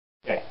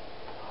Okay,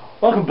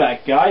 welcome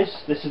back guys.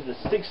 This is the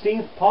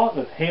 16th part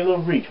of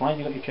Halo Reach. Why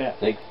haven't you got your chair?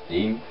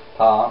 16th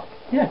part?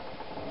 Yeah.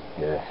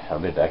 Yeah, I'll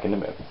be back in a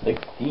minute.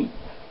 16th?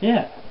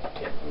 Yeah.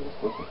 Yeah, it was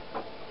quickly.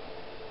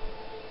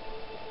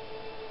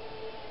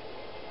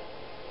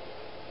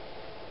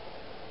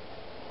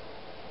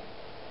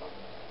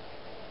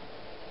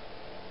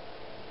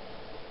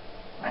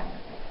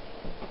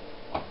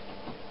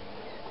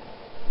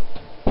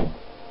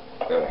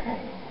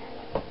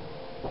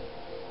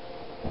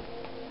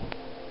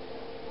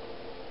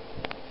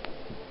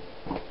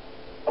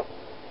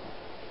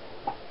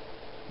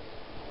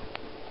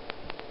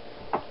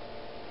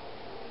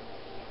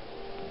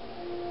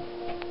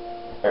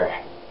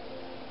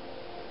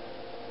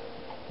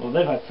 Well,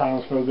 they've had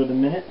silence for a good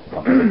minute.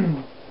 Well,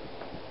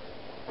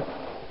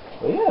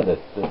 yeah,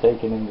 they're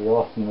taking in the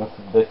awesomeness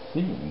of this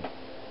scene.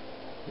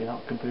 You're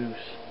not caboose.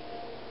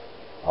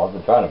 I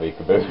wasn't trying to be It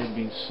would caboose. have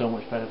been so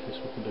much better if this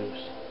were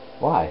caboose.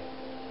 Why?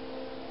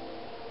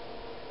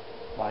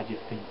 Why do you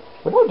think?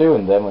 We're not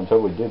doing them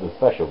until we do the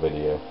special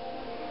video.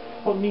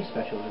 What me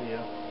special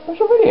video?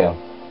 Special video?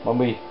 When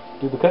we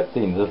do the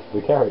cutscenes of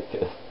the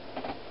characters.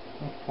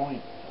 No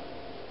point.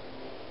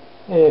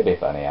 It'd be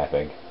funny, I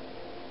think.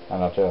 I'm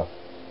not sure.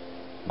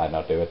 Might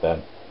not do it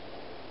then.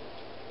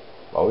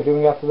 What are we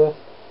doing after this?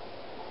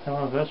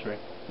 Our anniversary.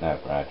 No,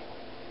 right.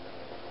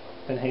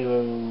 Then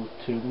Halo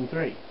 2 and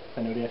 3.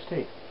 Then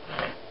ODST.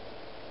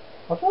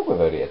 What's wrong with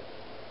ODS?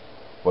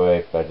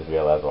 Wait, I just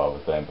realised what I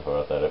was saying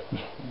before I said it.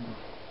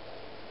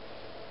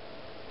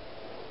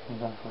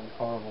 It's absolutely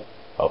horrible.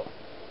 Oh.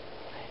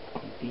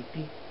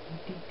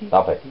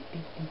 Stop it.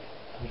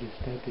 I just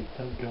stepped in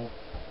some go.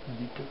 You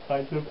need to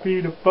find some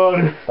peanut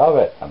butter. Stop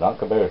it. I'm not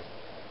caboose.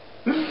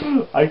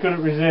 I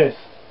couldn't resist.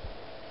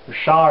 I'm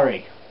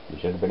sorry. You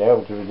should have been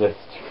able to resist.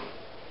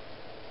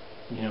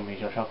 You know me,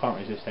 Josh, I can't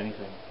resist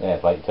anything. Yeah,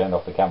 it's like you turned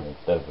off the camera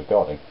instead of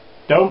recording.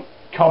 Don't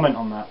comment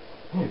on that.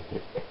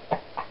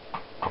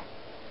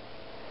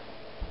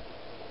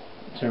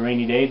 It's a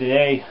rainy day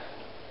today,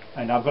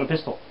 and I've got a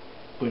pistol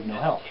with no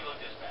health.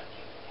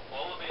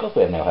 Of course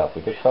we have no help,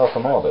 we just fell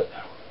from orbit.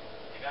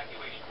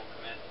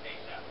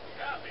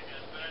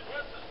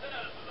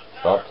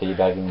 Stop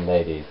teabagging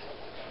ladies.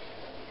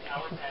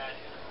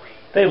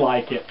 They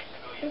like it.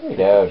 They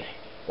don't.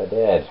 They're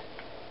dead.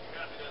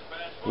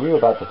 Were you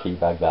about to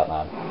teabag that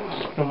man?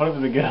 I thought it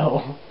was a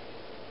girl.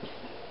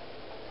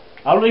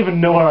 I don't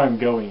even know where I'm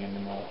going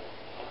anymore.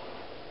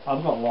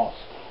 I've got lost.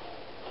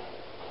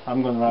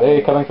 I'm going the right way.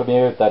 Hey, coming from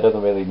you, that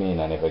doesn't really mean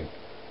anything.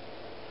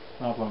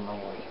 I've gone the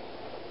wrong way.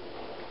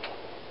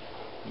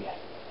 Yeah.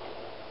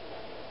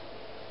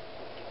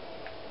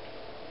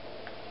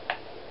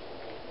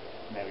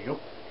 There we go.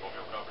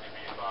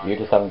 You're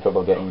just having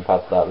trouble getting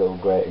past that little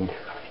grating.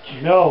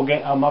 No,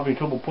 I'm having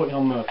trouble putting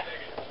on the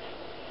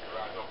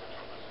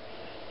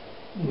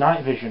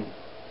night vision.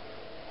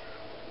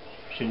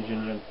 Shin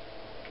Jin Jin.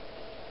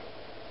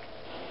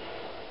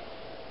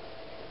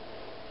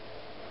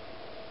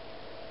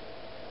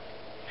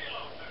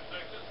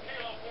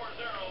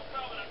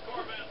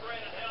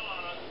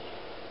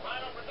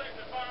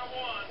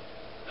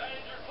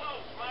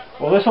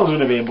 Well, this one's going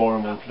to be a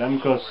boring one for them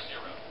because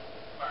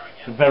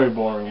it's a very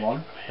boring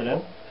one for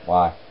them.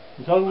 Why?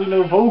 There's only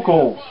no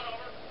vocals.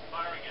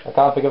 I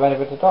can't think of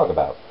anything to talk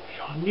about.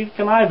 You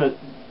can either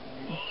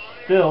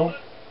still.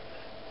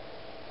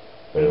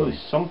 At Boom.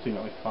 least something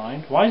that we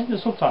find. Why isn't the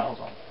subtitles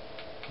on?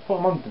 I put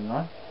them on, didn't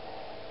I?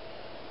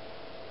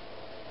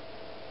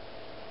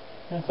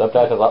 Yeah.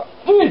 Subtitles up.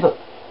 Jesus!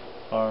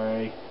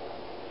 Sorry.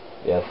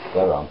 Yes,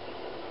 they're on.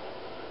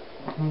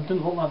 It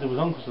didn't look like they was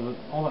on because of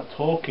all that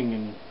talking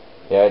and...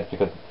 Yeah, it's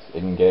because it's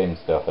in-game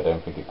stuff, I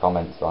don't think it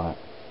comments on it.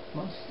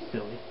 That's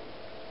silly.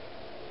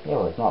 Yeah,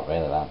 well, it's not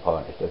really that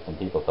important, it's just some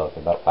people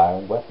talking about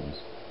firing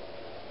weapons.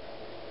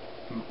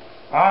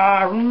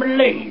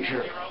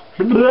 Malaysia!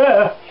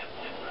 Blah.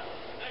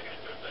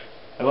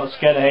 I got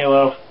scared of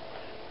Halo.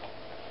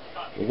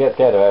 You get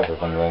scared of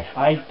everything, Lee.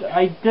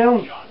 I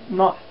don't...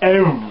 Not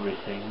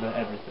everything, but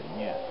everything,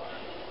 yeah.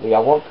 Lee, I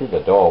walked through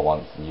the door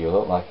once and you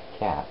looked like a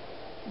cat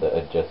that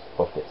had just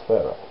puffed its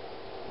fur up.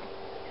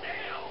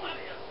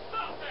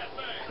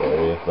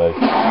 Seriously?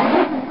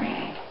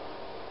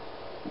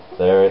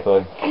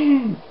 Seriously?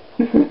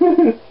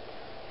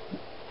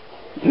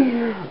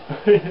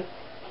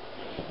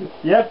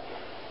 Yep,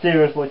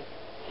 seriously.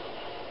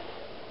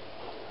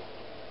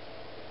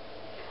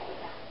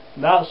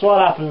 That's what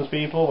happens,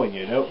 people, when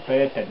you don't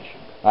pay attention.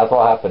 That's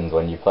what happens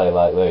when you play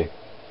like Lee.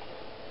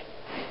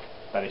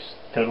 That is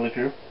totally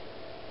true.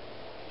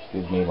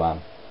 Excuse me,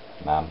 ma'am.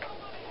 Ma'am.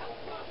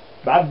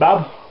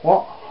 Bab,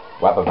 what?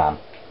 Webber man.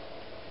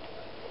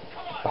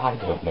 I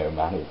don't know,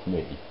 man, it's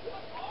me.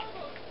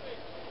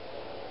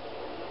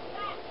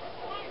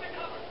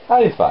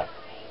 Oh, he's fine.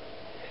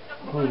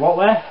 What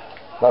there?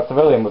 That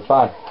civilian was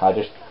fine. I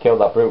just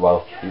killed that brute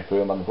while you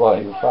threw him on the floor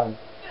and he was fine.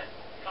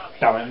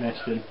 Damn it,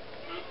 missed him.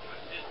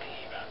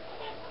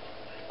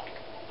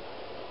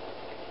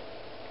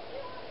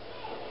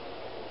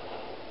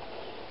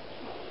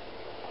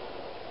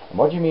 And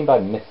what do you mean by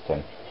missed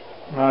him?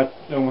 I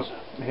almost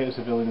hit a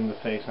civilian in the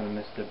face and I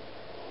missed him.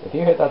 If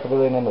you hit that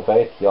civilian in the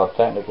face, you're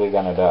technically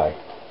gonna die.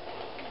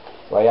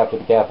 That's why you have to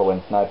be careful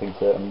when sniping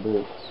certain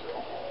brutes.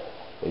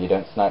 That you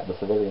don't snipe the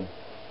civilian.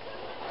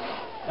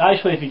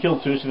 Actually, if you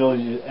kill 2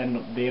 civilians,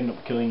 they end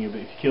up killing you, but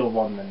if you kill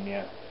 1, then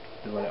yeah,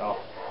 they let it off.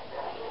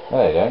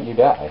 No, you don't. You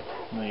die.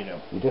 No, you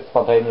don't. You just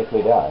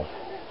spontaneously die.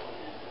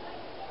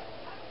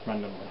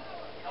 Randomly.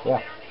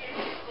 Yeah.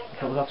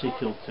 I was actually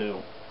killed 2.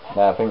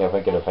 No, I think you're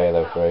thinking of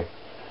Halo 3.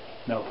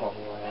 No,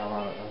 probably. I'm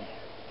out of them.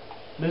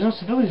 There's no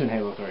civilians in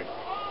Halo 3.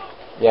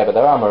 Yeah, but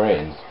there are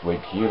Marines,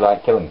 which you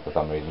like killing for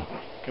some reason.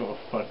 Go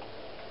fun.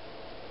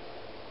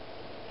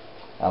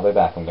 I'll be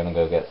back. I'm gonna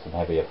go get some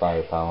heavier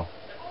firepower.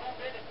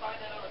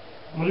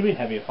 What do you mean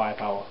heavier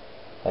firepower?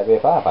 Heavier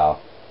firepower?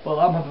 Well,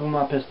 I'm happy with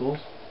my pistols.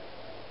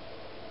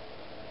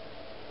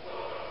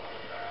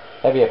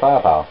 Heavier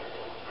firepower?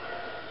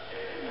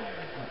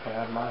 If I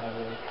had my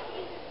heavier.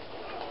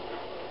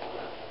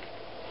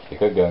 You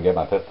could go and get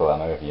my pistol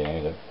ammo if you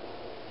need it.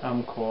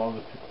 I'm cool, I'll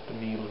just pick up the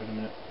needle in a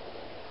minute.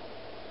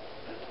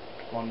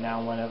 Or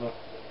now, whenever.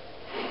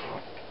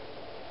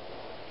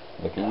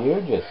 Look at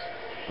you, just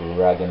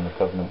dragging the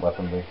Covenant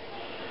weaponry.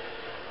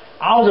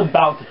 I was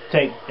about to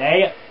take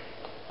that.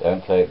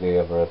 Don't take the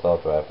other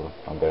assault rifle.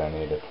 I'm gonna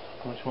need it.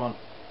 Which one?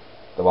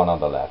 The one on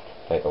the left.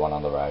 Take the one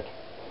on the right.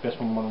 This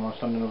one I'm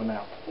standing over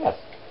now. Yes.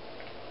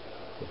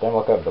 Just don't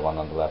walk over the one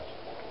on the left.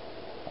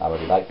 I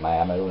would like my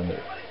ammo in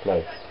its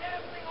place.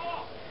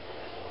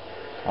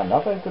 I'm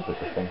not very good with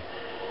this thing.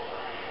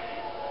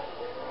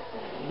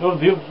 No,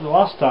 the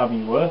last time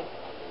you were.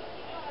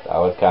 I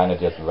was kind of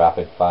just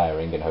rapid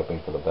firing and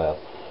hoping for the best.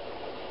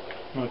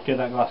 Okay,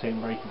 that glass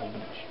ain't breakable,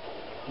 but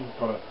you've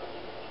got a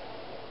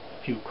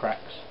few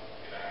cracks.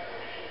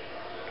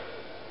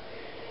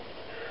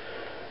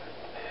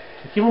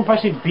 I keep on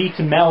pressing B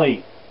to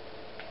melee.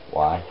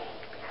 Why?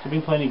 So I've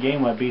been playing a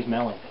game where B's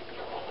melee.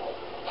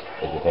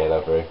 Is it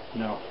Halo 3?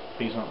 No,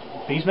 B's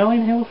not. B's melee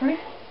in Halo 3?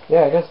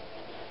 Yeah, it is.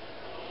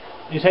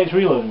 It takes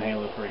reload in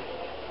Halo 3.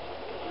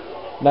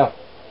 No.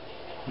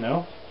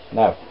 No?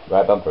 No.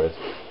 Right bumper is.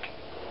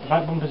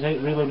 Right bumper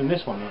takes reload in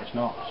this one, no it's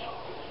not.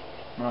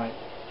 Right.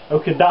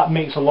 Okay, that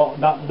makes a lot,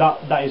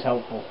 that is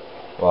helpful.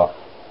 What?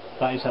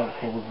 That is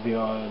helpful with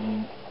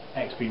the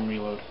X being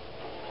reload.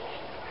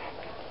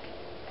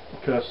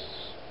 Because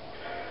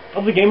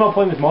of the game I'm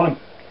playing this morning.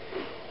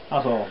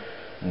 That's all.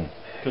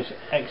 Because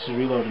X is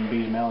reload and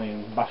B is melee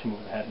and bash him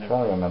over the head and I can't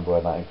everything. remember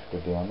where that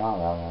extra deal now.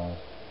 I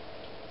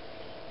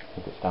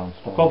think it's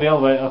downstairs. I'll call the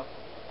elevator.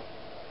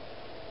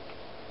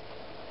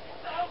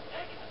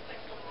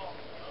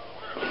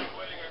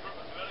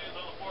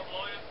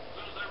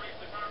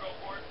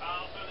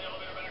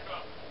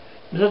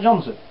 Is that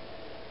Johnson?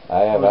 Yeah,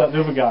 Or is that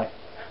the other guy?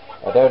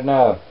 I don't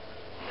know.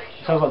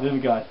 Sounds like the other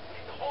guy.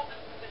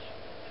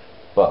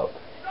 Buck.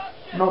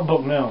 Not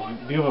Buck, no.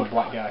 The other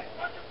black guy.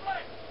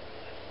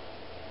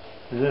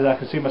 I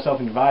can see myself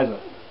in the visor.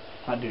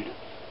 That dude.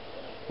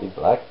 He's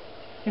black?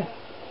 Yeah.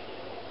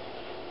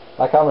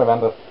 I can't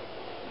remember.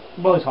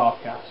 Well, he's half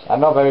caste. I'm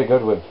not very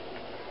good with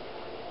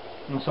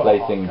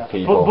placing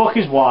people. Buck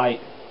is white.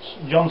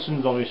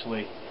 Johnson's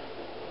obviously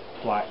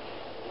black.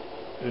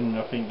 And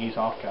I think he's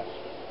half caste.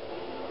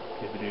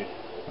 The other dude.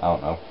 I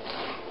don't know.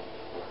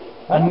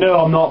 I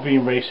know I'm not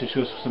being racist just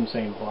because I'm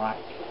saying black.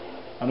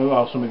 I know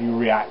how some of you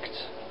react.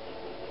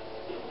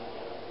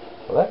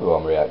 Well,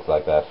 everyone reacts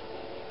like that.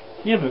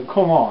 Yeah, but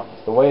come on.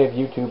 It's the way of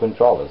YouTube and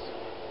trollers.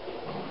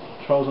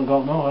 Trolls ain't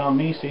got no on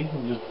me, see?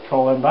 I'm just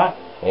trolling back.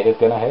 Haters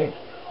gonna hate.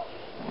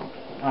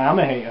 I am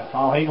a hater.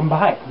 I'll hate them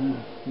back.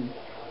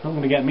 Not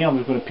going to get me, I'm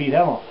just going to pee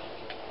them off.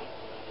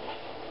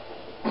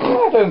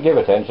 Yeah, don't give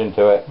attention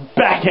to it.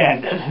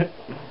 Backhand!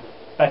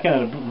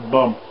 Backhand of a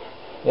bum.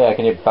 Yeah,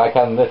 can you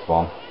backhand this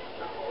one?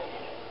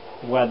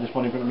 Where this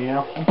one in front of me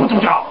now?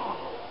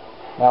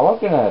 Now, I was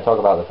gonna talk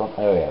about this one.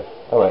 Oh yeah.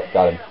 Oh wait,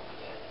 got him.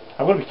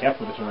 I've got to be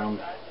careful with this around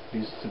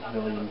these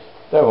civilians.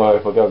 Don't worry,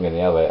 we're going in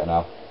the elevator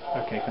now.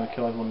 Okay, can I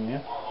kill everyone in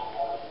here?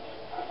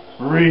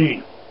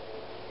 Read!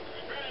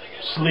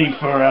 Sleep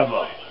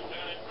forever.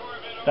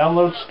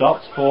 Download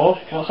stopped for...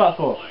 What's that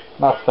for?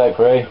 Mass Effect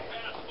 3.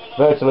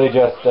 Virtually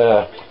just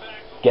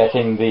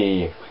getting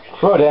the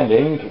crud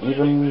ending,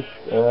 even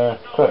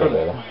crudder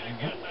really.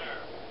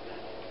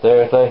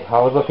 Seriously, I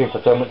was looking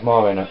for so much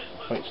more in it.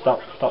 Wait, stop.